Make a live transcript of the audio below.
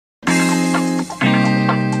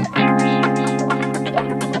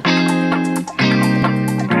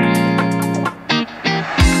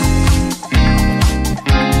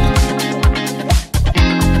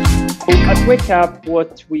At Wakecap,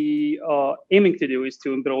 what we are aiming to do is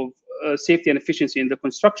to improve safety and efficiency in the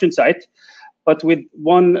construction site, but with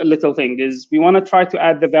one little thing is we want to try to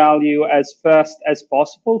add the value as fast as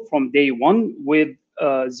possible from day one with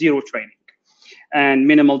zero training and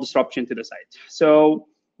minimal disruption to the site. So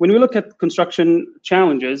when we look at construction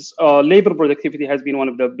challenges, labor productivity has been one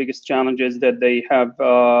of the biggest challenges that they have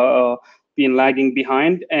been lagging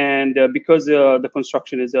behind. And because the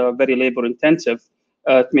construction is very labor intensive,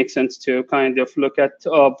 it makes sense to kind of look at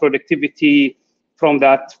productivity from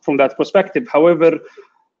that perspective. However,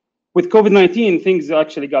 with COVID-19, things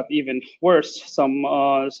actually got even worse. So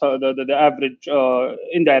the average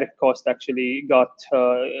indirect cost actually got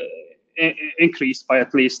increased by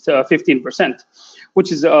at least 15%,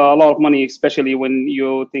 which is a lot of money, especially when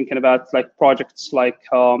you're thinking about like projects like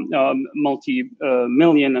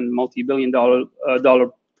multi-million and multi-billion dollar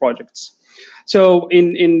projects. So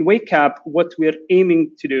in Wakecap, what we're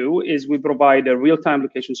aiming to do is we provide a real-time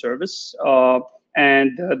location service.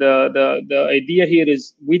 And the idea here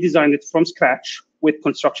is we designed it from scratch with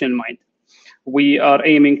construction in mind. We are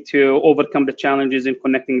aiming to overcome the challenges in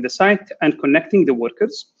connecting the site and connecting the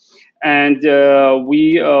workers. And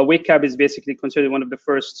Wakecap is basically considered one of the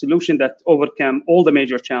first solutions that overcome all the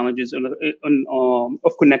major challenges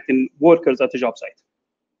of connecting workers at the job site.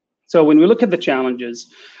 So when we look at the challenges,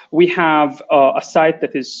 we have a site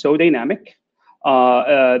that is so dynamic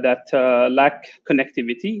that lack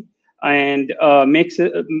connectivity and make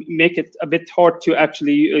it a bit hard to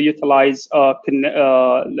actually utilize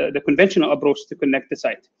the conventional approach to connect the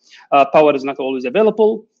site. Power is not always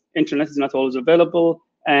available, internet is not always available,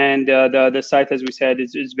 and the site, as we said,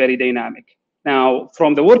 is very dynamic. Now,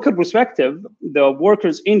 from the worker perspective, the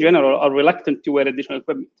workers in general are reluctant to wear additional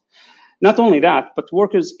equipment. Not only that, but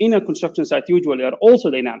workers in a construction site usually are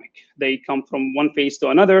also dynamic. They come from one phase to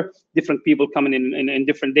another, different people coming in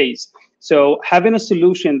different days. So having a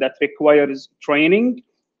solution that requires training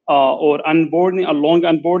or onboarding, a long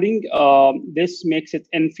onboarding, this makes it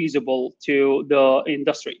infeasible to the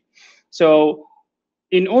industry. So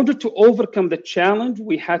in order to overcome the challenge,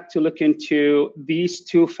 we had to look into these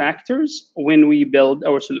two factors when we build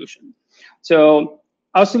our solution. So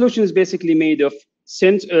our solution is basically made of we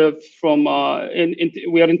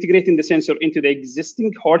are integrating the sensor into the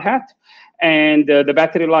existing hard hat, and the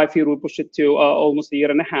battery life here we push it to almost 1.5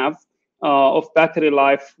 years of battery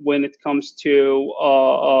life when it comes to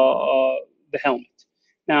the helmet.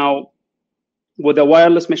 Now, with the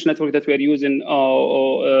wireless mesh network that we are using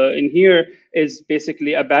in here is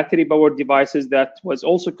basically a battery-powered devices that was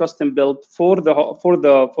also custom built for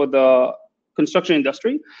the construction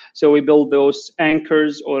industry. So we build those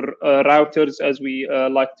anchors or routers, as we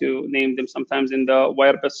like to name them sometimes in the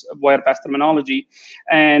Wirepas terminology.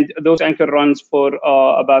 And those anchor runs for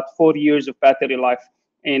about 4 years of battery life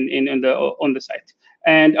on the site.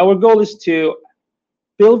 And our goal is to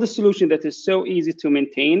build a solution that is so easy to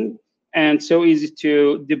maintain and so easy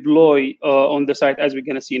to deploy on the site, as we're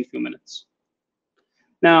going to see in a few minutes.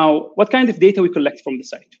 Now, what kind of data we collect from the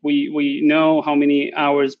site? We know how many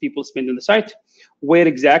hours people spend on the site, where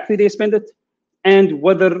exactly they spend it, and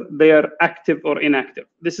whether they are active or inactive.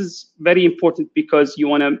 This is very important because you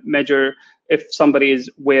want to measure if somebody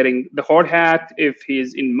is wearing the hard hat, if he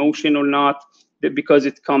is in motion or not, because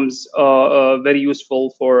it comes very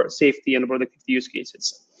useful for safety and productivity use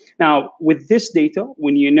cases. Now, with this data,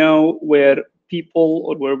 when you know where people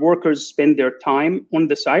or where workers spend their time on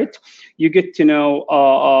the site, you get to know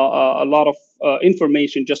a lot of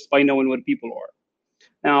information just by knowing where people are.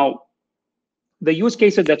 Now, the use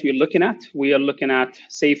cases that we are looking at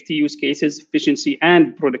safety use cases, efficiency,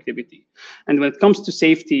 and productivity. And when it comes to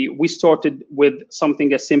safety, we started with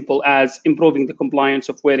something as simple as improving the compliance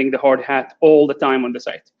of wearing the hard hat all the time on the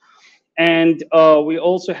site. And we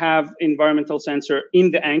also have environmental sensor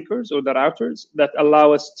in the anchors or the routers that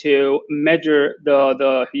allow us to measure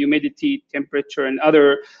the humidity, temperature, and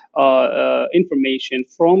other information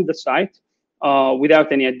from the site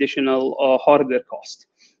without any additional hardware cost.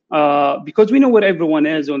 Because we know where everyone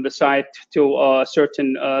is on the site to a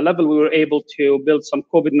certain level, we were able to build some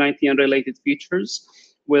COVID-19 related features.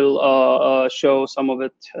 We'll show some of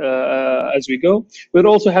it as we go. We're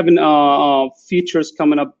also having features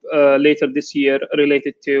coming up later this year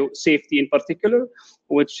related to safety in particular,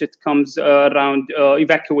 which it comes around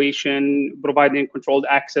evacuation, providing controlled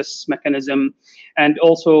access mechanism, and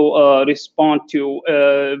also respond to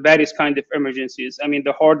various kinds of emergencies. I mean,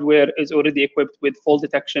 the hardware is already equipped with fall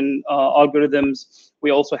detection algorithms.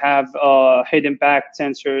 We also have head impact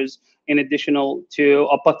sensors, in addition to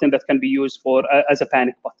a button that can be used for as a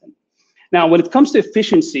panic button. Now, when it comes to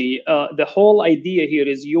efficiency, the whole idea here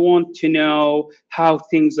is you want to know how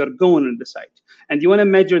things are going on the site, and you want to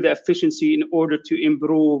measure the efficiency in order to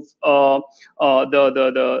improve the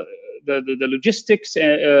logistics,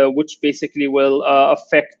 which basically will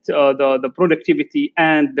affect the productivity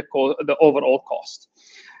and the overall cost.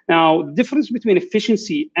 Now, the difference between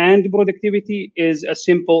efficiency and productivity is as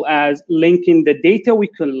simple as linking the data we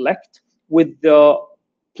collect with the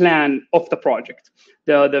plan of the project.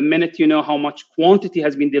 The minute you know how much quantity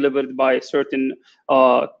has been delivered by a certain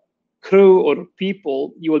crew or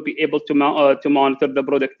people, you will be able to monitor the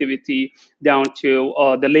productivity down to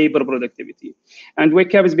the labor productivity. And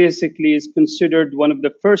Wakecap is considered one of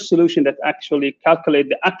the first solutions that actually calculate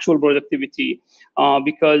the actual productivity,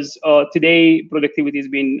 because today productivity has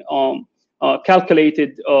been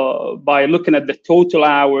calculated by looking at the total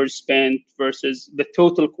hours spent versus the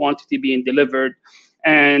total quantity being delivered.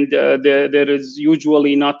 And there is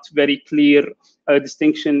usually not very clear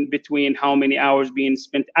distinction between how many hours being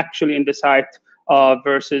spent actually in the site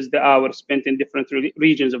versus the hours spent in different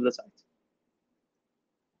regions of the site.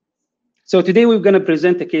 So today we're going to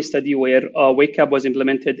present a case study where Wakecap was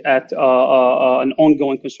implemented at an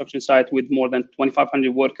ongoing construction site with more than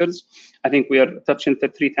 2,500 workers. I think we are touching to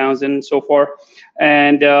 3,000 so far.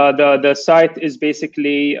 And the site is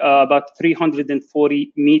basically about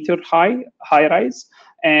 340-meter high rise.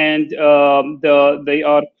 And they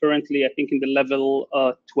are currently, I think, in the level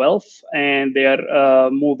 12, and they are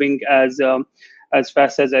moving as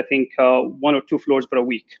fast as, I think, 1 or 2 floors per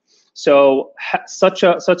week. So such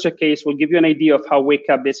a case will give you an idea of how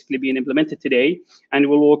Wakecap basically being implemented today, and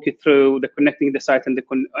we'll walk you through the connecting the site and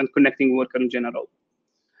connecting worker in general.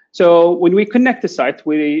 So when we connect the site,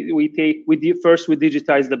 we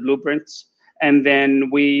digitize the blueprints, and then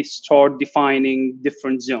we start defining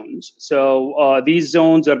different zones. So these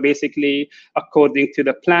zones are basically according to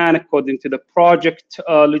the plan, according to the project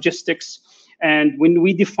logistics. And when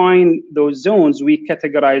we define those zones, we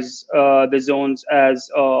categorize the zones as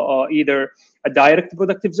either a direct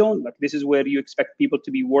productive zone, like this is where you expect people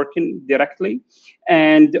to be working directly,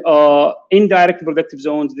 and indirect productive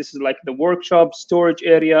zones, this is like the workshop, storage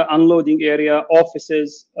area, unloading area,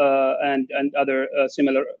 offices, and other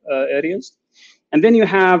similar areas. And then you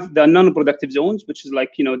have the non-productive zones, which is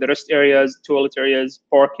like, the rest areas, toilet areas,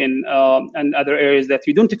 parking, and other areas that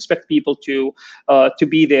you don't expect people to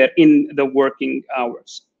be there in the working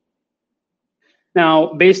hours.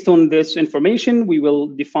 Now, based on this information,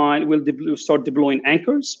 we'll start deploying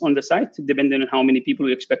anchors on the site, depending on how many people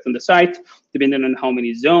we expect on the site, depending on how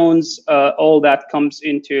many zones. All that comes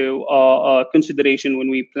into consideration when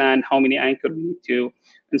we plan how many anchors we need to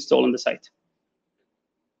install on the site.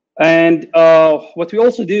 And what we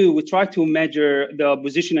also do, we try to measure the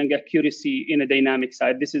position and accuracy in a dynamic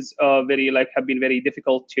site. This is have been very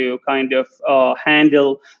difficult to kind of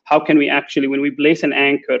handle. How can we actually, when we place an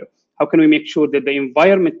anchor, how can we make sure that the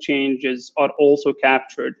environment changes are also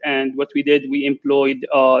captured? And what we did, we employed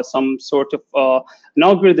some sort of an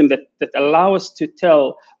algorithm that allow us to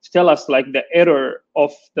tell us like the error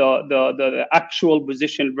of the actual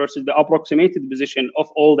position versus the approximated position of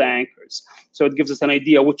all the anchors. So it gives us an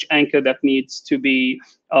idea which anchor that needs to be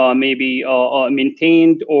maybe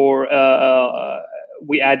maintained, or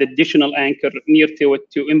we add additional anchor near to it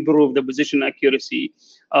to improve the position accuracy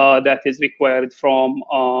that is required from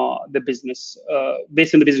the business,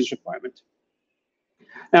 based on the business requirement.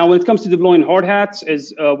 Now, when it comes to deploying hard hats,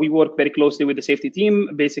 we work very closely with the safety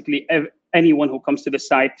team. Basically, anyone who comes to the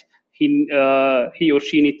site, he or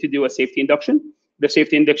she needs to do a safety induction. The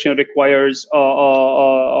safety induction requires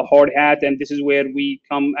a hard hat, and this is where we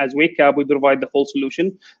come as Wakecap. We provide the full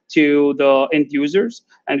solution to the end users,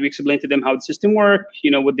 and we explain to them how the system works,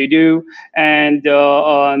 what they do, and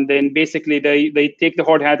then basically they take the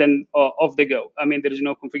hard hat and off they go. I mean, there is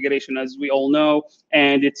no configuration, as we all know,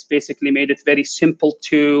 and it's basically made it very simple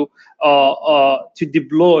to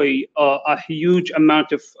deploy a huge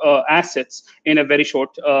amount of assets in a very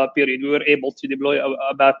short period. We were able to deploy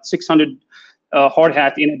about 600 hard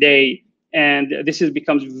hat in a day, and this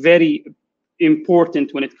becomes very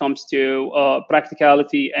important when it comes to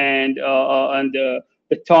practicality and the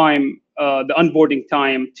time, the onboarding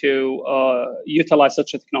time to utilize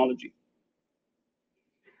such a technology.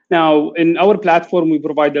 Now, in our platform, we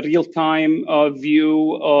provide a real-time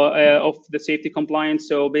view of the safety compliance.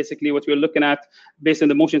 So basically what we're looking at, based on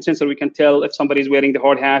the motion sensor, we can tell if somebody's wearing the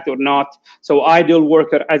hard hat or not. So idle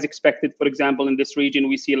worker, as expected, for example, in this region,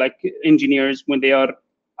 we see like engineers, when they are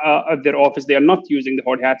at their office, they are not using the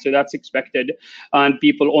hard hat, so that's expected. And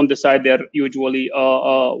people on the side, they're usually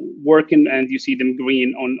working, and you see them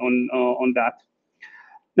green on that.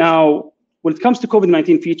 Now, When it comes to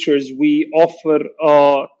COVID-19 features, we offer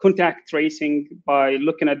contact tracing by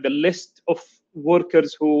looking at the list of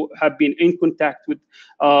workers who have been in contact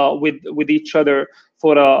with each other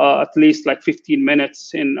for at least like 15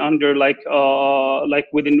 minutes in under like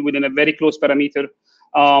within a very close parameter.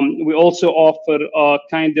 We also offer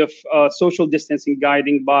kind of social distancing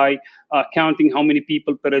guiding by counting how many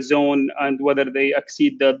people per zone and whether they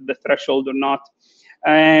exceed the threshold or not.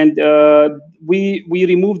 And we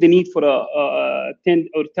remove the need for a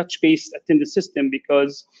touch-based attendance system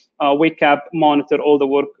because Wakecap monitor all the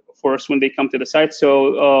workforce when they come to the site.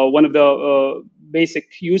 So one of the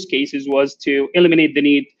basic use cases was to eliminate the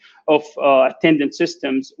need of attendance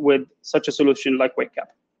systems with such a solution like Wakecap.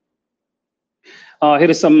 Here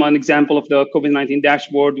is an example of the COVID-19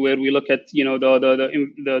 dashboard where we look at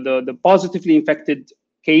the positively infected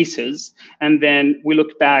cases, and then we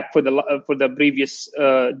look back for the previous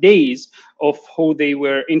days of who they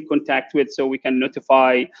were in contact with, so we can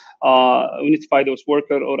notify those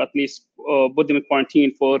workers, or at least put them in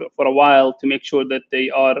quarantine for a while to make sure that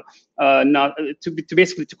they are not to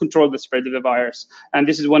basically to control the spread of the virus. And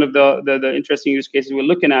this is one of the interesting use cases we're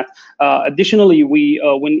looking at. Additionally, we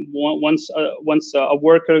once a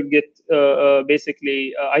worker get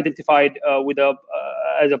basically identified with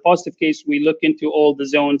as a positive case, we look into all the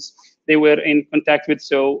zones they were in contact with,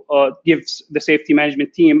 so gives the safety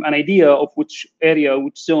management team an idea of which area,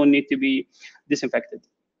 which zone need to be disinfected.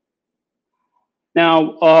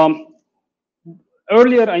 Now,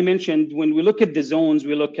 earlier I mentioned when we look at the zones,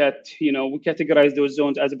 we look at, we categorize those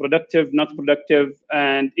zones as productive, not productive,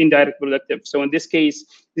 and indirect productive. So in this case,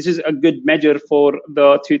 this is a good measure for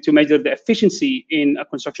to measure the efficiency in a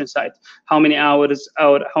construction site. How many hours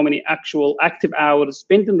or how many actual active hours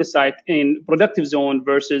spent in the site in productive zone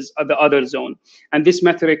versus the other zone. And this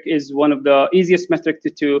metric is one of the easiest metrics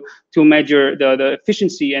to measure the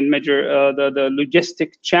efficiency and measure the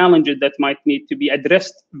logistic challenges that might need to be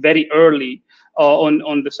addressed very early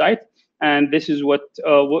on the site. And this is what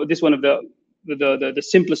this one of the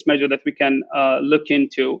simplest measure that we can look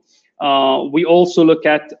into. We also look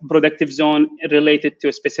at productive zone related to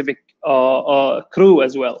a specific crew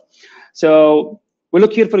as well. So we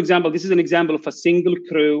look here, for example, this is an example of a single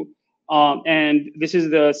crew, and this is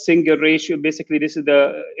the single ratio. Basically, this is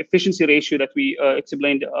the efficiency ratio that we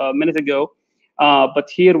explained a minute ago. But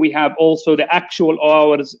here we have also the actual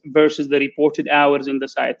hours versus the reported hours in the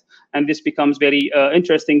site, and this becomes very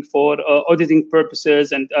interesting for auditing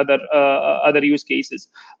purposes and other use cases.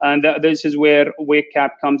 And this is where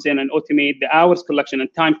Wakecap comes in and automate the hours collection and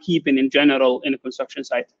timekeeping in general in a construction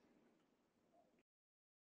site.